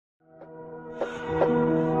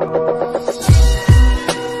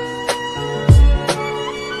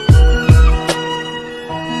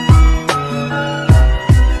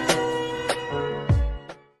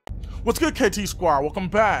KT Squad, welcome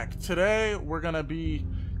back. Today we're gonna be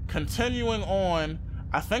continuing on.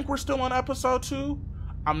 I think we're still on episode 2.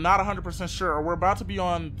 I'm not 100% sure. We're about to be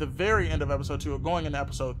on the very end of episode 2 or going into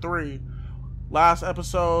episode 3. Last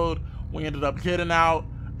episode we ended up getting out,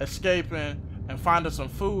 escaping, and finding some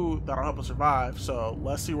food that'll help us survive. So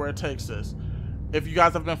let's see where it takes us. If you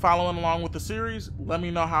guys have been following along with the series, let me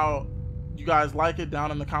know how you guys like it down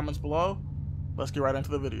in the comments below. Let's get right into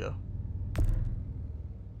the video.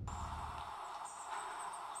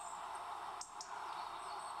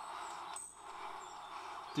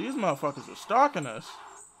 These motherfuckers are stalking us.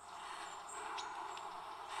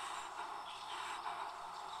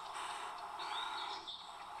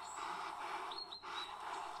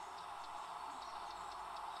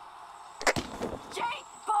 Jake,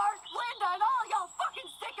 Bart, Linda, and all y'all fucking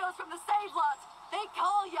sickos from the save lots. They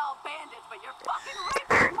call y'all bandits, but you're fucking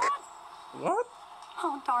rapist ones. What?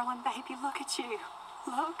 Oh, darling baby, look at you.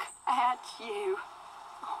 Look at you.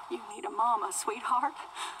 Oh, you need a mama, sweetheart.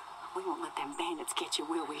 We won't let them bandits get you,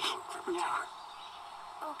 will we? No.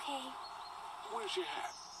 Okay, Where's your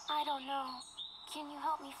hat? I don't know. Can you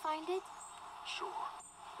help me find it? Sure.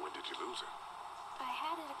 When did you lose it? I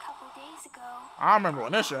had it a couple days ago. I remember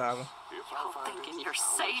when this shit happened. If I Oh, find thinking it, you're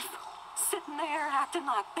I'll let safe. you know. Sitting there acting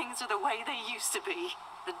like things are the way they used to be.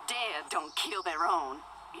 The dead don't kill their own.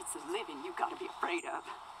 It's the living you gotta be afraid of.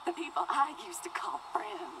 The people I used to call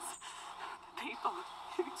friends. The people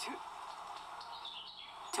who just...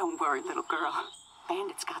 Don't worry, little girl.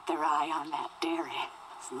 Bandits got their eye on that dairy.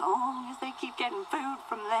 As long as they keep getting food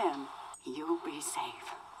from them, you'll be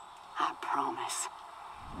safe. I promise.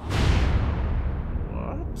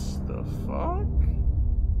 What the fuck?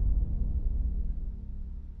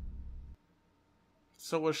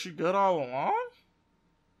 So was she good all along?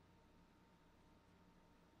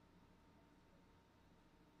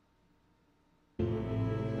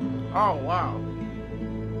 Oh wow.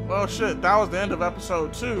 Well shit, that was the end of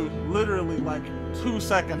episode 2. Literally like 2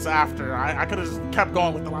 seconds after. I could have just kept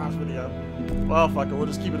going with the last video. Well fuck it, we'll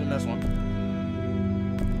just keep it in this one.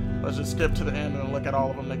 Let's just skip to the end and look at all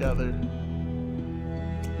of them together.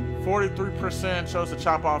 43% chose to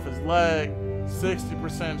chop off his leg.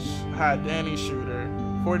 60% had Danny shoot her.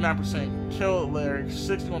 49% killed Larry.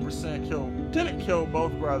 61% didn't kill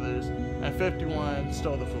both brothers. And 51%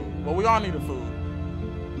 stole the food. But we all needed food.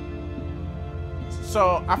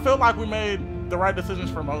 So I feel like we made the right decisions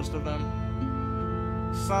for most of them.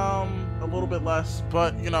 Some a little bit less,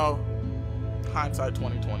 but you know, hindsight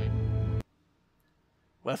 2020.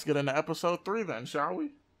 Let's get into episode 3 then, shall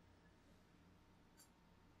we?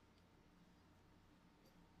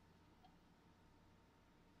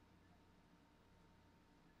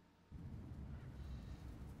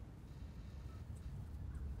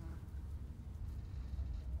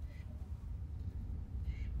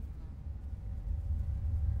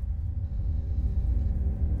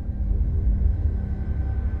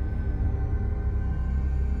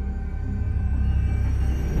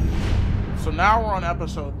 So now we're on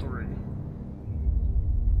episode 3.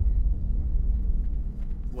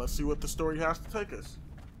 Let's see what the story has to take us.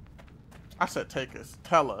 I said take us.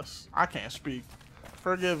 Tell us. I can't speak.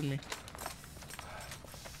 Forgive me.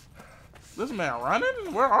 This man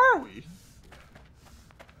running? Where are we?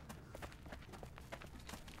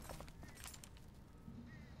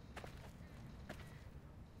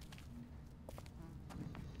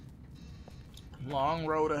 Long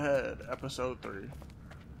road ahead. Episode 3.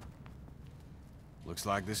 Looks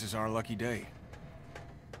like this is our lucky day.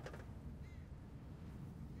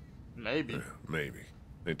 Maybe. Maybe.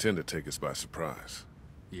 They tend to take us by surprise.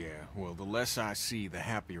 Yeah, well, the less I see, the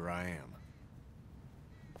happier I am.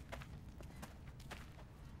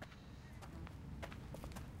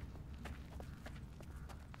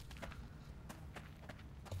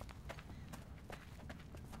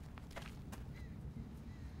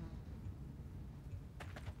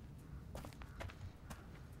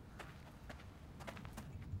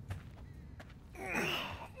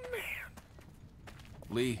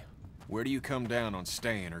 Lee, where do you come down on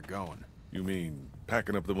staying or going? You mean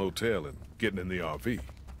packing up the motel and getting in the RV?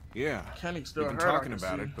 Yeah, Kenny still you've been hurt, I talking can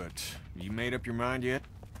about see. it, but you made up your mind yet?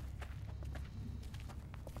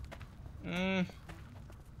 We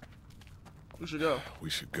should go. We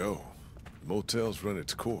should go. The motel's run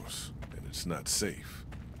its course, and it's not safe.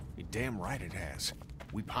 You're damn right it has.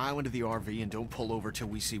 We pile into the RV and don't pull over till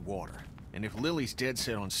we see water. And if Lily's dead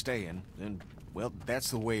set on staying, then, well,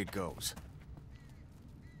 that's the way it goes.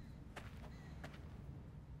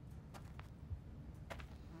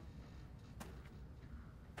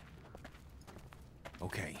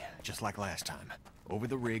 Okay, just like last time. Over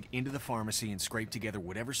the rig, into the pharmacy, and scrape together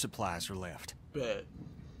whatever supplies are left. Bet.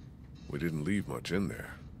 We didn't leave much in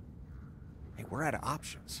there. Hey, we're out of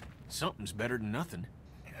options. Something's better than nothing.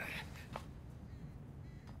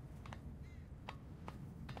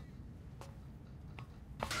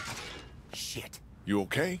 Shit. You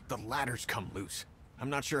okay? The ladder's come loose. I'm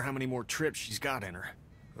not sure how many more trips she's got in her.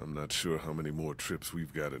 I'm not sure how many more trips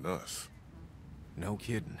we've got in us. No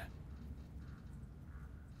kidding.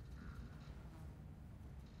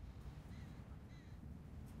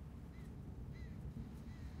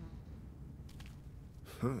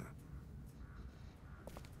 Huh.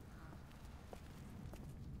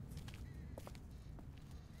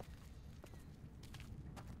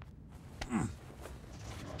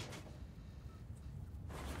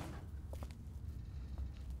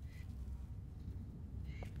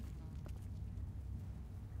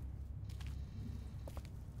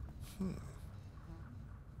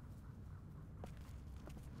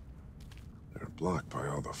 They're blocked by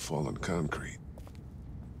all the fallen concrete.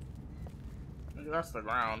 Maybe that's the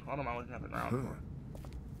ground. What am I looking at the ground for?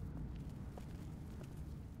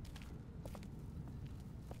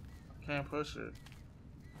 I can't push it.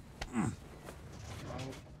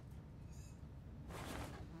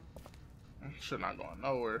 Shit not going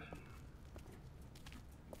nowhere.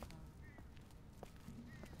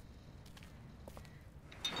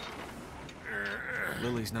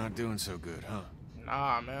 Lily's not doing so good, huh?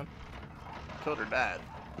 Nah, man. Killed her dad.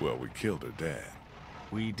 Well, we killed her dad.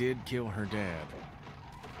 We did kill her dad.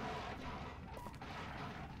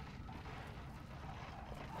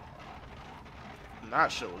 And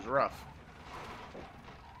that shit was rough.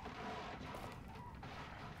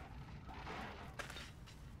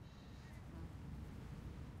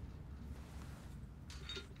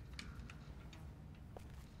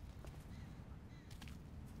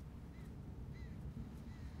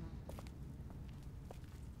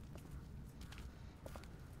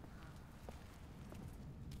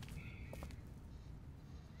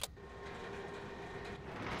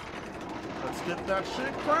 Let's get that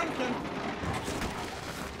shit cranking.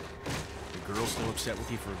 The girl still upset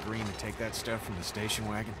with you for agreeing to take that stuff from the station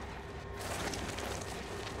wagon?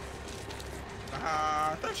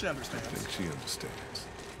 I think she understands. I think she understands.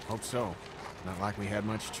 Hope so. Not like we had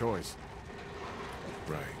much choice.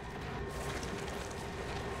 Right.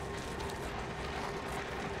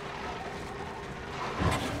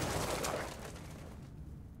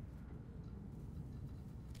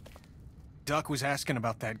 Duck was asking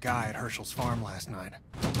about that guy at Herschel's farm last night.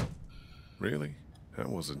 Really? I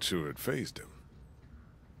wasn't sure it fazed him.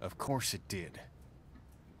 Of course it did.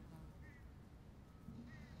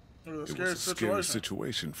 It was a It scary was a scary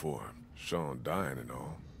situation for him. Sean dying and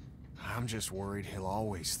all. I'm just worried he'll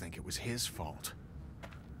always think it was his fault.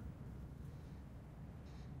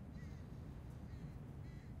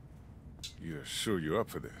 You're sure you're up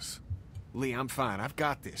for this? Lee, I'm fine. I've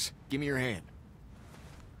got this. Give me your hand.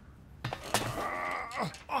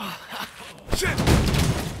 Shit!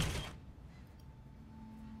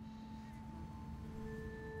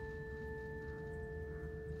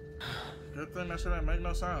 Good thing that shit ain't make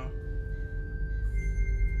no sound.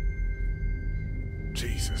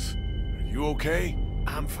 Jesus. Are you okay?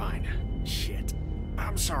 I'm fine. Shit.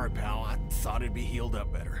 I'm sorry, pal. I thought it'd be healed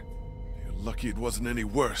up better. You're lucky it wasn't any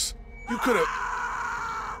worse. You could have...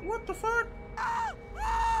 What the fuck? Go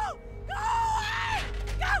away!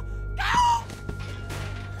 Go!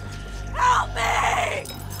 Help me!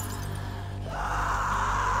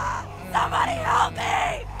 Somebody help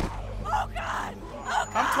me! Oh God!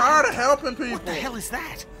 I'm tired of helping people. What the hell is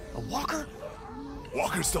that? A walker?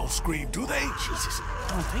 Walkers don't scream, do they? Jesus, I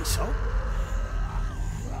don't think so.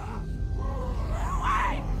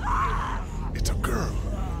 It's a girl.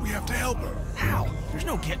 We have to help her. How? There's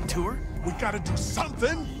no getting to her. We gotta do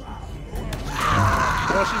something.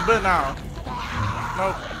 Well, she's bit now.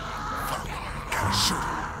 Nope. Gotta shoot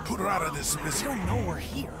her. Put her out of this We misery. don't know we're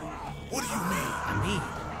here. What do you mean? I mean,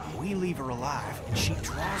 we leave her alive, and she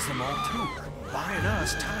draws them all to her, buying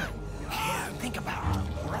us time. Yeah, think about it.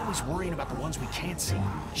 We're always worrying about the ones we can't see.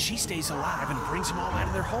 She stays alive and brings them all out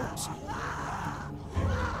of their holes.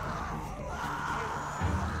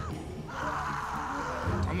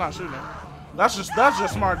 I'm not shooting her. That's just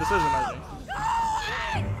smart decision making.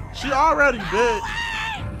 She already bit.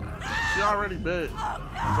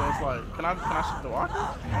 So it's like, can I shoot the walker? I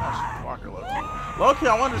shoot the walker low-key.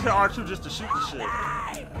 I wanted to hit R2 just to shoot the shit.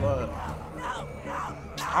 But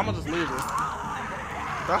I'm gonna just leave her.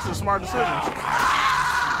 That's a smart decision.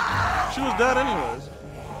 She was dead anyways.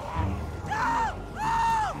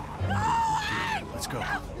 Let's go.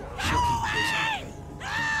 She'll keep busy.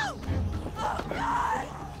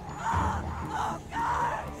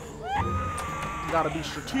 You gotta be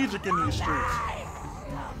strategic in these streets.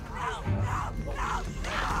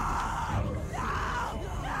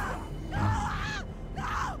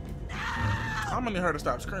 I'm gonna need her to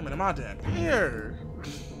stop screaming in my damn ear.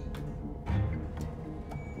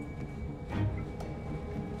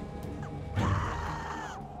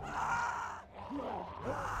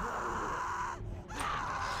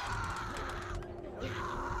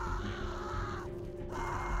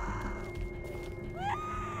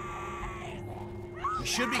 We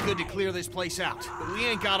should be good to clear this place out, but we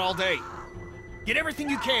ain't got all day. Get everything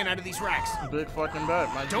you can out of these racks. Big fucking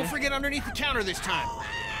bet, my Don't forget underneath the counter this time.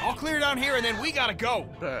 I'll clear down here and then we gotta go.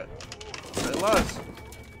 Bet. Say less.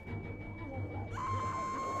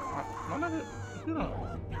 My nigga, you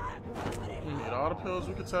know. We need all the pills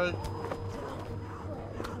we could take.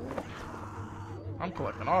 I'm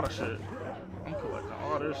collecting all the shit. I'm collecting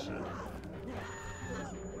all this shit.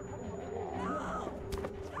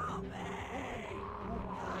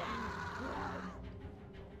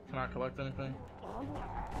 Can I collect anything?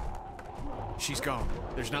 She's gone.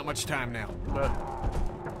 There's not much time now. Bet.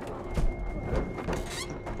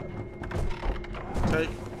 Take.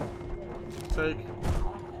 Take.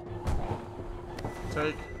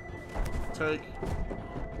 Take. Take.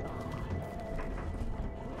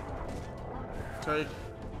 Take.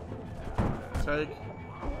 Take.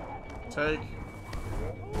 Take.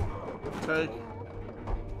 Take.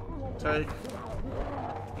 Take.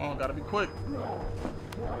 Oh, gotta be quick.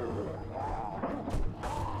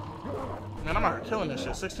 Man, I'm out here killing this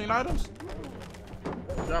shit. 16 items?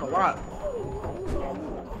 Got a lot.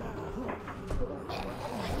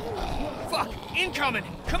 Fuck! Incoming!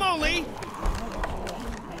 Come on, Lee!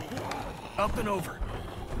 Up and over.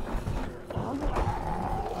 Up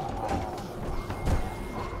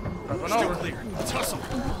and Still over. clear. Let's hustle.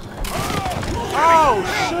 Oh,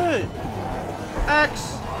 shit!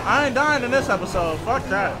 X! I ain't dying in this episode. Fuck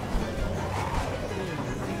that.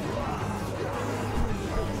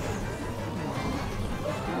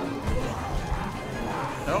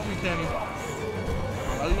 Help me, Kenny.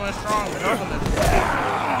 I know you ain't strong, but help me.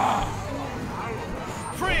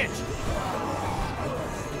 Fridge!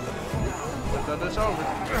 Let that bitch over.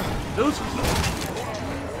 Deuces.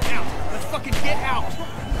 Out! Let's fucking get out!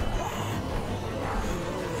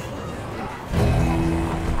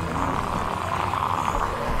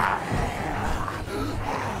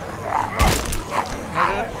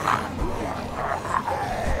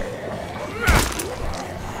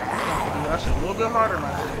 That shit a little bit harder,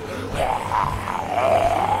 man.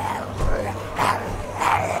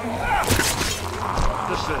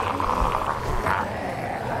 This shit.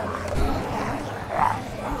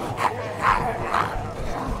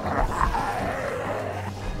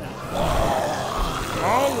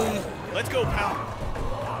 Holy. Let's go, pal.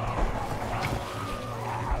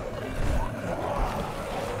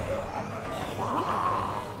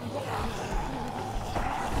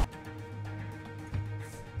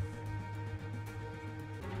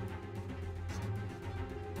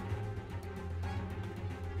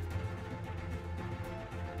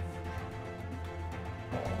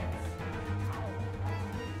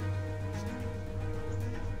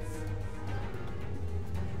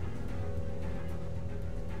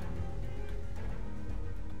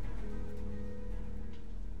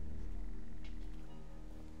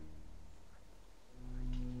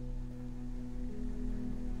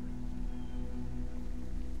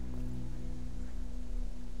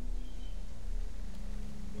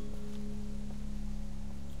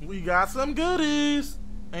 We got some goodies.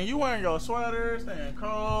 And you wearing your sweater, staying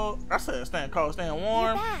cold. I said staying cold, staying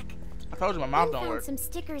warm. You're back. I told you my mouth I don't found work. some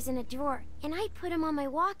stickers in a drawer, and I put them on my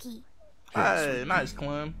walkie. Hey, nice,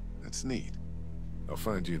 Clem. That's neat. I'll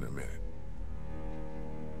find you in a minute.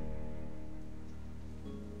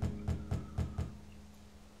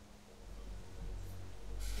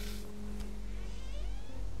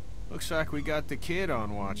 Looks like we got the kid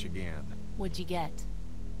on watch again. What'd you get?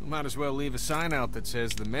 We might as well leave a sign out that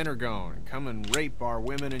says the men are gone and come and rape our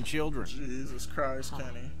women and children. Jesus Christ,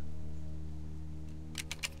 Kenny.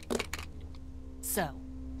 So,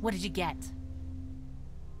 what did you get?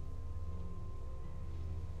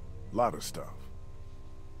 Lot of stuff.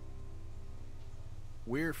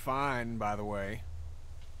 We're fine, by the way.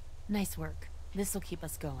 Nice work. This'll keep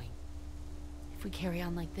us going. If we carry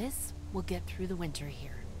on like this, we'll get through the winter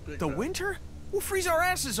here. Big The time. winter? We'll freeze our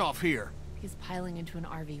asses off here. Because piling into an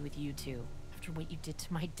RV with you two, after what you did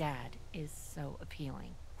to my dad, is so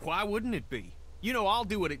appealing. Why wouldn't it be? You know I'll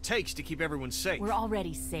do what it takes to keep everyone safe. We're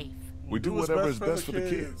already safe. We do what's whatever is best for the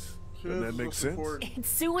kids. Doesn't that Kids make will sense? support- It's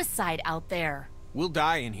suicide out there. We'll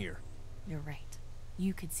die in here. You're right.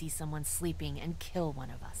 You could see someone sleeping and kill one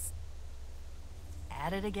of us.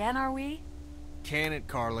 At it again, are we? Can it,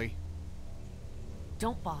 Carly?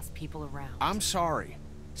 Don't boss people around. I'm sorry.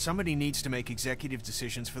 Somebody needs to make executive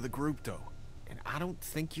decisions for the group, though. And I don't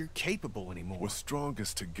think you're capable anymore. We're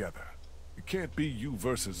strongest together. It can't be you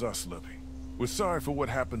versus us, Lily. We're sorry for what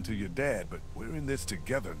happened to your dad, but we're in this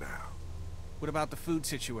together now. What about the food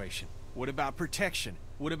situation? What about protection?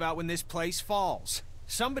 What about when this place falls?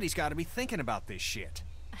 Somebody's got to be thinking about this shit.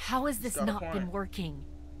 How has this not been working?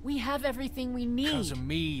 We have everything we need. Because of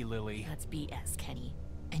me, Lily. That's BS, Kenny.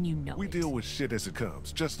 And you know We deal with shit as it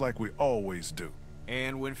comes, just like we always do.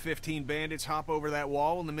 And when 15 bandits hop over that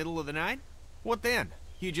wall in the middle of the night? What then?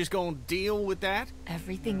 You just gonna deal with that?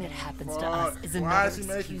 Everything that happens to us is Why another is he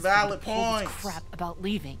making excuse valid for you to pull this points? crap about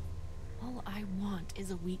leaving. All I want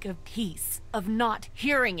is a week of peace, of not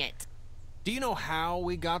hearing it. Do you know how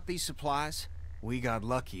we got these supplies? We got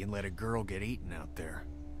lucky and let a girl get eaten out there.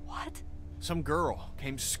 What? Some girl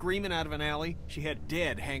came screaming out of an alley. She had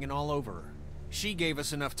dead hanging all over her. She gave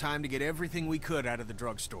us enough time to get everything we could out of the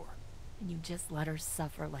drugstore. And you just let her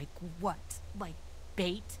suffer like what? Like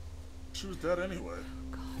bait? She was dead anyway.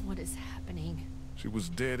 God, what is happening? She was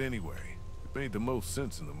dead anyway. It made the most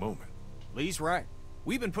sense in the moment. Lee's right.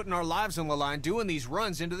 We've been putting our lives on the line doing these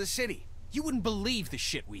runs into the city. You wouldn't believe the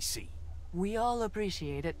shit we see. We all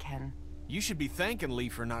appreciate it, Ken. You should be thanking Lee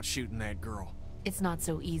for not shooting that girl. It's not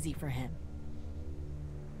so easy for him.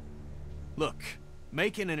 Look,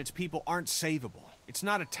 Macon and its people aren't savable. It's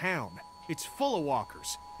not a town. It's full of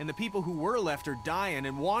walkers, and the people who were left are dying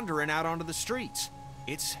and wandering out onto the streets.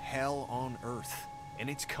 It's hell on earth, and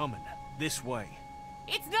it's coming this way.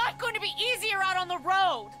 It's not going to be easier out on the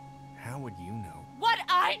road! How would you know? What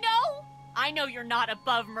I know? I know you're not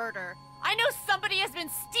above murder. I know somebody has been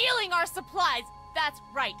stealing our supplies. That's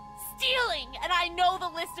right, stealing! And I know the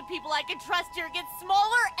list of people I can trust here gets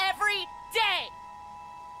smaller every day!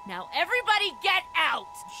 Now everybody get out!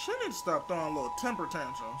 She needs to stop throwing little temper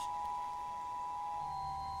tantrums.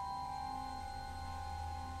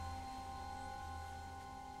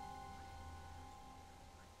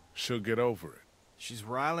 She'll get over it. She's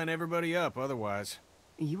riling everybody up otherwise.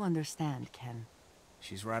 You understand, Ken.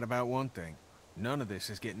 She's right about one thing. None of this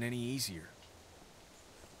is getting any easier.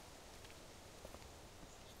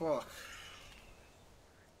 Fuck.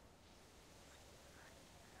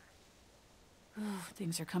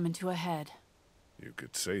 Things are coming to a head. You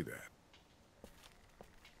could say that.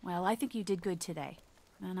 Well, I think you did good today.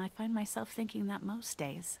 And I find myself thinking that most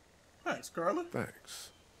days. Thanks, Carla.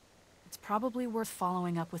 Thanks. It's probably worth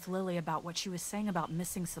following up with Lily about what she was saying about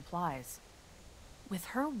missing supplies. With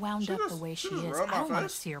her wound up the way she is, I don't want to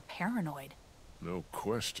see her paranoid. No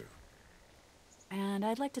question. And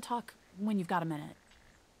I'd like to talk when you've got a minute.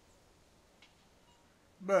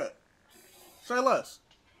 Bet. Say less.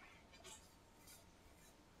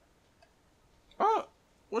 Oh,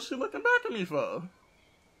 what's she looking back at me for?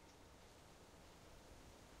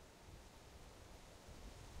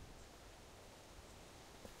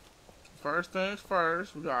 First things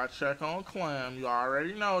first, we gotta check on Clem. You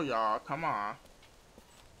already know, y'all. Come on.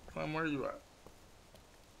 Clem, where you at?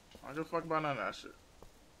 I don't give a fuck about none of that shit.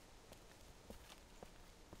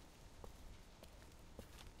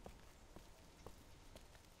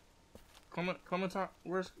 Clementine,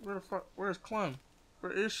 where's Clem?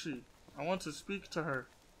 Where is she? I want to speak to her.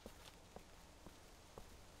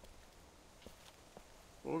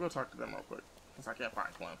 We'll go talk to them real quick, since I can't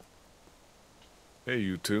find Clem. Hey,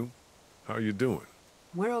 you two. How you doing?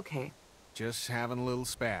 We're okay. Just having a little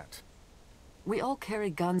spat. We all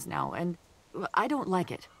carry guns now, and I don't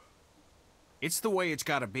like it. It's the way it's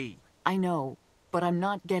gotta be. I know, but I'm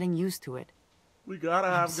not getting used to it. We gotta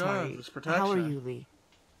I'm have sorry. guns. It's protection. How are you, Lee?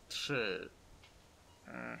 Shit.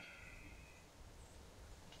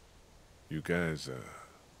 You guys,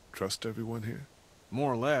 trust everyone here?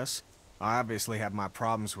 More or less. I obviously have my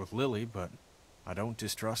problems with Lily, but I don't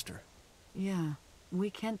distrust her. Yeah, we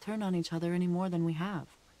can't turn on each other any more than we have.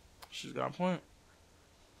 She's got a point.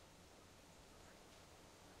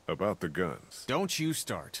 About the guns. Don't you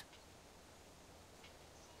start.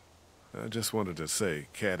 I just wanted to say,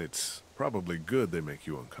 Kat, it's probably good they make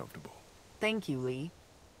you uncomfortable. Thank you, Lee.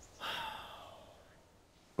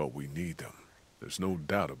 But we need them. There's no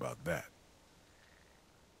doubt about that.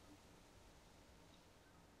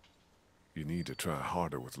 You need to try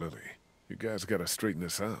harder with Lily. You guys gotta straighten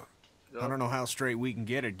this out. I don't know how straight we can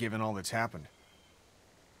get it given all that's happened.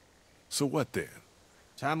 So what then?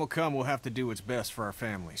 Time will come we'll have to do what's best for our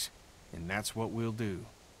families. And that's what we'll do.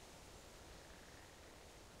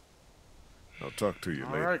 I'll talk to you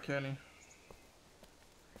later. Alright, Kenny.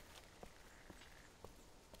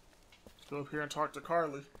 Let's go up here and talk to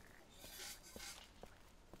Carly.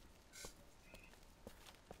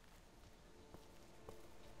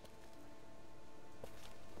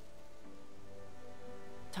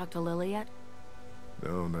 Talk to Lily yet?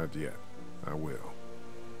 No, not yet. I will.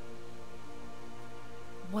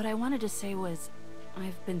 What I wanted to say was,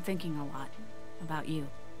 I've been thinking a lot about you.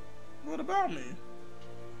 What about me?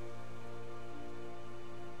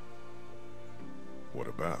 What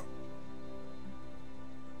about?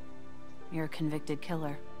 You're a convicted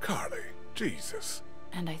killer. Carly, Jesus.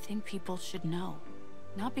 And I think people should know.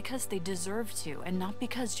 Not because they deserve to, and not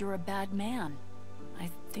because you're a bad man. I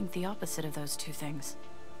think the opposite of those two things.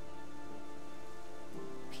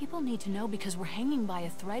 People need to know because we're hanging by a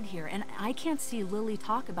thread here, and I can't see Lily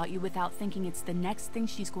talk about you without thinking it's the next thing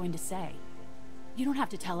she's going to say. You don't have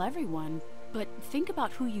to tell everyone, but think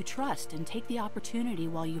about who you trust and take the opportunity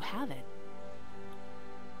while you have it.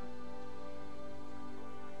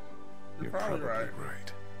 You're probably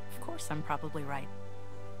right. Of course I'm probably right.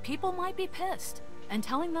 People might be pissed, and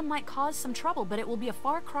telling them might cause some trouble, but it will be a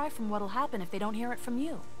far cry from what'll happen if they don't hear it from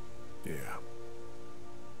you. Yeah.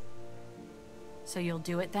 So you'll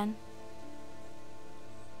do it then?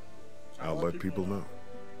 I'll let people know.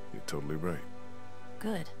 You're totally right.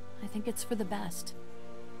 Good. I think it's for the best.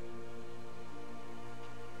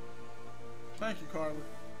 Thank you, Carly.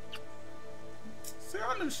 See,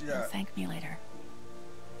 I knew she You'll had. thank me later.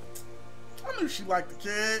 I knew she liked the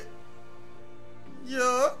kid.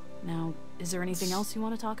 Yeah. Now, is there anything else you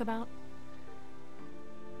want to talk about?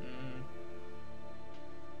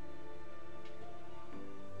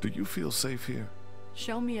 Do you feel safe here?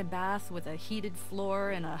 Show me a bath with a heated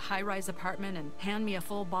floor in a high-rise apartment and hand me a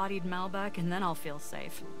full-bodied Malbec and then I'll feel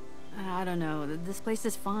safe. I don't know, this place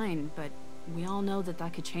is fine, but we all know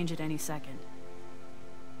that could change at any second.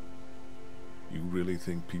 You really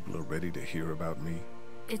think people are ready to hear about me?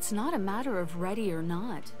 It's not a matter of ready or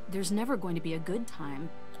not. There's never going to be a good time,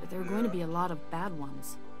 but there are going to be a lot of bad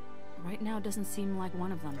ones. Right now doesn't seem like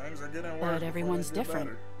one of them. Things are getting worse. But everyone's different.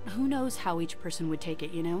 Better. Who knows how each person would take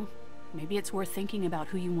it, you know? Maybe it's worth thinking about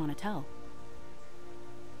who you want to tell.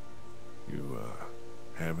 You,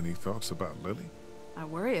 have any thoughts about Lily? I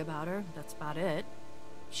worry about her, that's about it.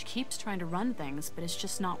 She keeps trying to run things, but it's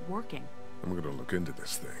just not working. I'm gonna look into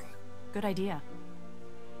this thing. Good idea.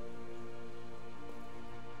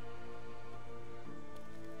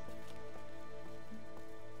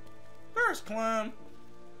 There's Clem.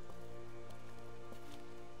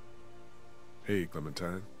 Hey,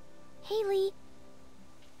 Clementine. Haley,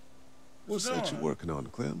 What's that you working on,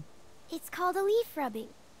 Clem? it's called a leaf rubbing.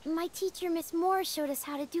 My teacher, Miss Moore, showed us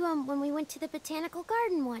how to do them when we went to the botanical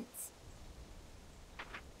garden once.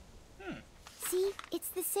 See, it's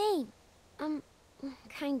the same.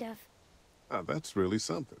 Kind of. Ah, that's really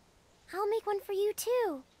something. I'll make one for you,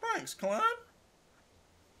 too. Thanks, Clem.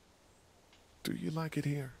 Do you like it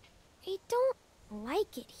here? I don't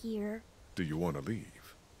like it here. Do you want to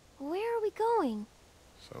leave? Where are we going?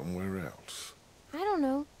 Somewhere else. I don't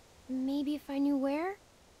know. Maybe if I knew where?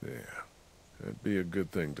 Yeah, that'd be a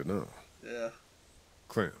good thing to know. Yeah.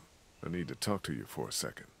 Clem, I need to talk to you for a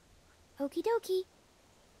second. Okie dokie.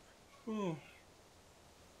 Ooh.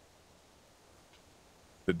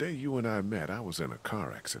 The day you and I met, I was in a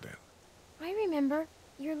car accident. I remember.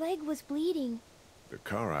 Your leg was bleeding. The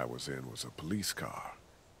car I was in was a police car,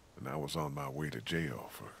 and I was on my way to jail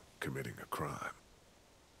for committing a crime.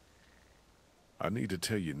 I need to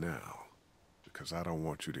tell you now, because I don't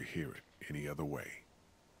want you to hear it any other way.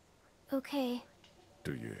 Okay.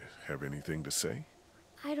 Do you have anything to say?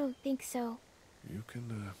 I don't think so. You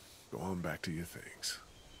can, go on back to your things.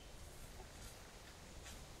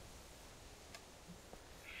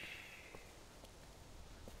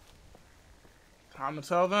 Time to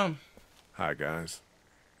tell them. Hi, guys.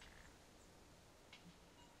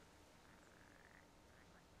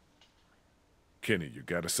 Kenny, you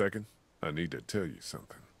got a second? I need to tell you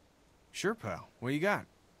something. Sure, pal. What you got?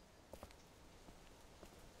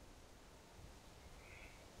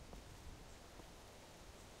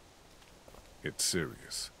 It's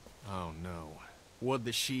serious. Oh, no. What'd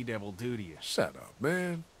the she-devil do to you? Shut up,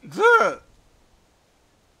 man. Good.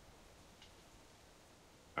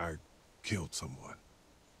 I killed someone.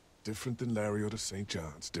 Different than Larry or the St.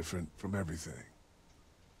 John's. Different from everything.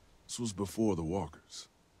 This was before the Walkers.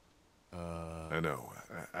 I know.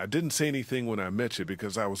 I didn't say anything when I met you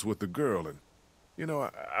because I was with the girl and, you know,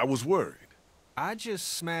 I was worried. I just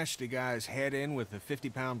smashed a guy's head in with a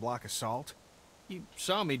 50-pound block of salt. You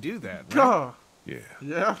saw me do that, right? Duh. Yeah.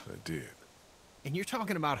 Yeah. I did. And you're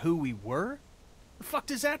talking about who we were? The fuck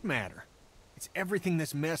does that matter? It's everything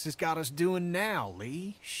this mess has got us doing now,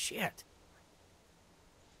 Lee. Shit.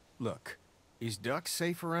 Look, is Duck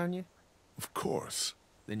safe around you? Of course.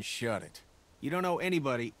 Then shut it. You don't owe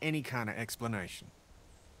anybody any kind of explanation.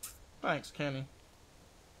 Thanks, Kenny.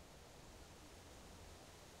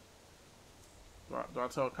 Do I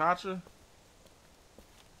tell Katja?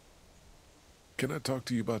 can I talk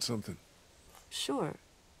to you about something? Sure.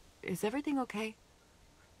 Is everything okay?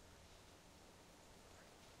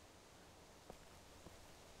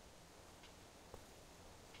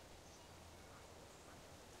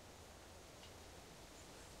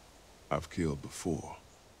 I've killed before.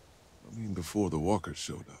 I mean, before the walkers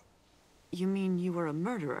showed up. You mean you were a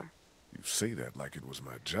murderer? You say that like it was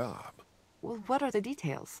my job. Well, what are the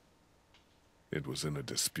details? It was in a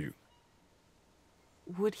dispute.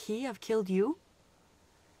 Would he have killed you?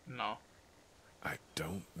 No. I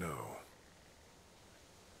don't know.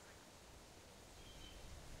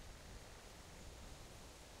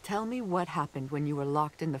 Tell me what happened when you were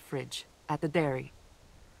locked in the fridge at the dairy.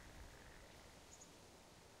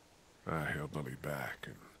 I held Lily back,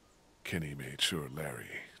 and Kenny made sure Larry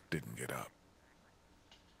didn't get up.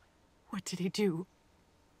 What did he do?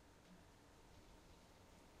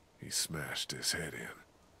 He smashed his head in.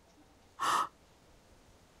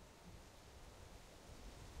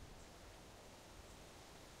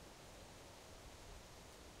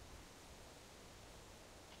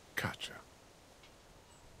 Gotcha.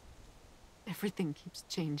 Everything keeps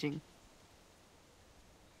changing.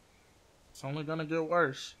 It's only gonna get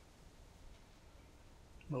worse.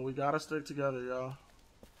 But we gotta stick together, y'all.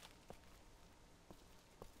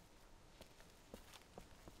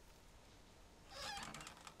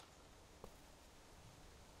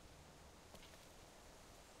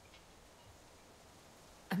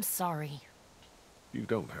 I'm sorry. You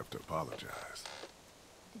don't have to apologize.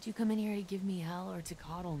 Did you come in here to give me hell or to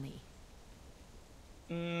coddle me?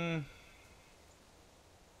 I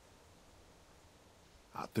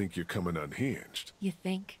think you're coming unhinged. You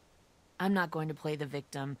think? I'm not going to play the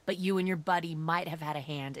victim, but you and your buddy might have had a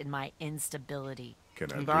hand in my instability.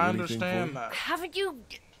 Can I And do I anything understand for you? that. Haven't you?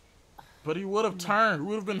 But he would have turned. We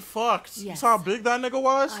would have been fucked. You Yes. saw how big that nigga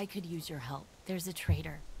was? I could use your help. There's a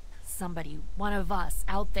traitor. Somebody, one of us,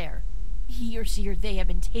 out there. He or she or they have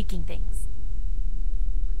been taking things.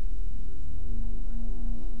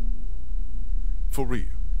 For real?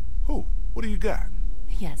 Who? What do you got?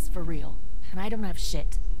 Yes, for real. And I don't have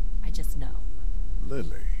shit. I just know.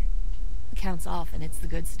 Lily. Counts off and it's the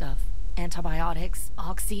good stuff. Antibiotics,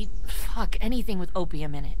 oxy, fuck, anything with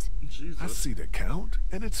opium in it. Jesus. I see the count,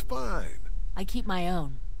 and it's fine. I keep my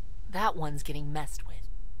own. That one's getting messed with.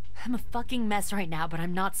 I'm a fucking mess right now, but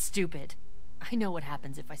I'm not stupid. I know what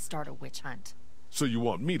happens if I start a witch hunt. So you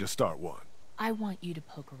want me to start one? I want you to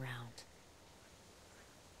poke around.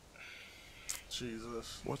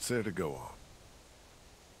 Jesus. What's there to go on?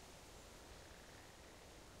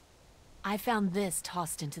 I found this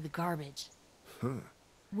tossed into the garbage. Huh.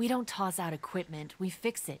 We don't toss out equipment, we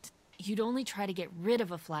fix it. You'd only try to get rid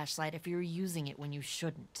of a flashlight if you were using it when you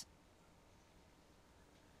shouldn't.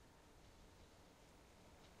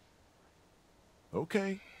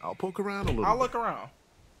 Okay, I'll poke around a little I'll bit. look around.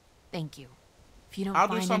 Thank you. If you don't I'll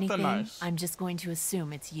do find something anything, nice. I'm just going to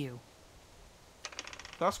assume it's you.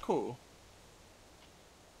 That's cool.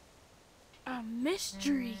 A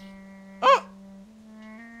mystery. Oh!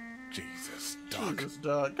 Jesus, Doc. Jesus,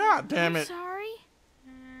 Doug. God damn I'm it. sorry.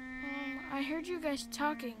 I heard you guys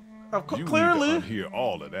talking. Of course, You clearly. need to unhear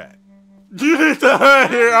all of that. You need to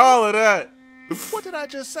hear all of that. What did I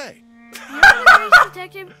just say? You're the race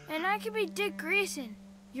detective, and I could be Dick Grayson,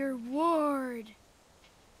 your ward.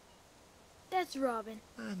 That's Robin.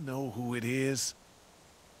 I know who it is.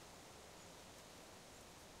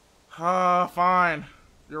 Fine.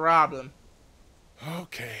 You're Robin.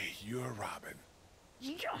 Okay, you're Robin.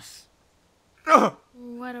 Yes. Ugh,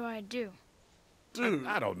 What do I do? dude.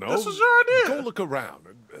 I don't know. This was your idea. Go look around.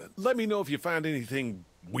 Let me know if you find anything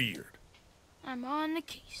weird. I'm on the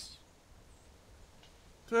case.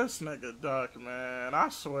 This nigga Duck, man. I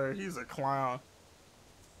swear, he's a clown.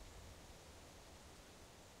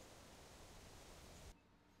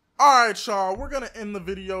 Alright, y'all. We're going to end the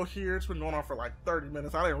video here. It's been going on for like 30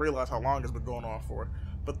 minutes. I didn't realize how long it's been going on for.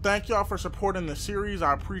 But thank y'all for supporting the series.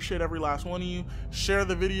 I appreciate every last one of you. Share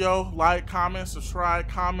the video, like, comment, subscribe,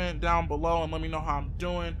 comment down below, and let me know how I'm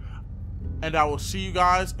doing. And I will see you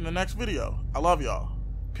guys in the next video. I love y'all.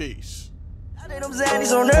 Peace. I did them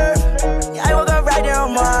Zannies on Earth. Yeah, I woke up right there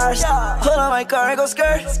on Mars. Pull on my car and go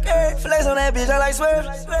skirt. Flex on that bitch, I like swerve.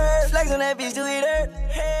 Flex on that bitch, do it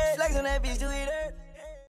hurt. Flex on that bitch, do it